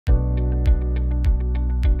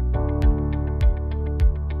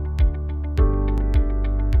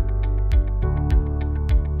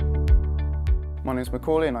My name is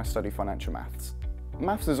Macaulee and I study financial maths.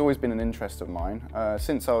 Maths has always been an interest of mine.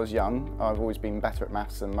 Since I was young, I've always been better at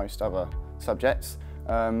maths than most other subjects.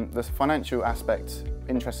 The financial aspect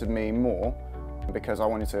interested me more because I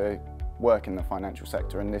wanted to work in the financial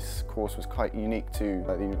sector, and this course was quite unique to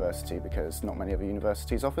the university because not many other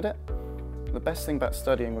universities offered it. The best thing about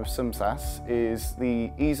studying with SUMSAS is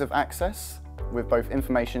the ease of access with both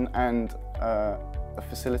information and the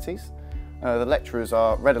facilities. The lecturers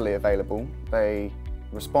are readily available, they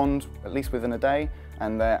respond at least within a day,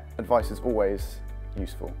 and their advice is always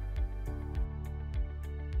useful.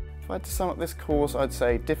 If I had to sum up this course, I'd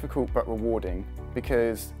say difficult but rewarding,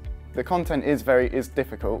 because the content is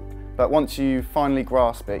difficult, but once you finally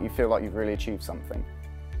grasp it, you feel like you've really achieved something.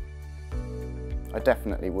 I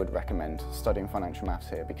definitely would recommend studying financial maths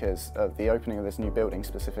here because of the opening of this new building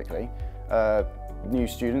specifically. New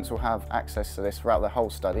students will have access to this throughout their whole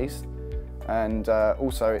studies, and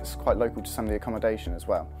also it's quite local to some of the accommodation as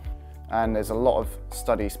well. And there's a lot of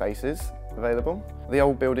study spaces available. The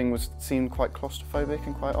old building seemed quite claustrophobic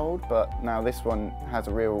and quite old, but now this one has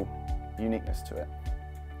a real uniqueness to it.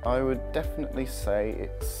 I would definitely say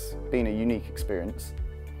it's been a unique experience.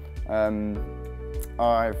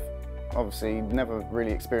 I've obviously never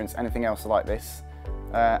really experienced anything else like this,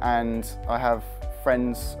 and I have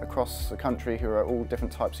friends across the country who are all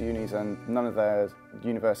different types of unis, and none of their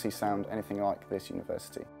universities sound anything like this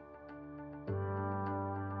university.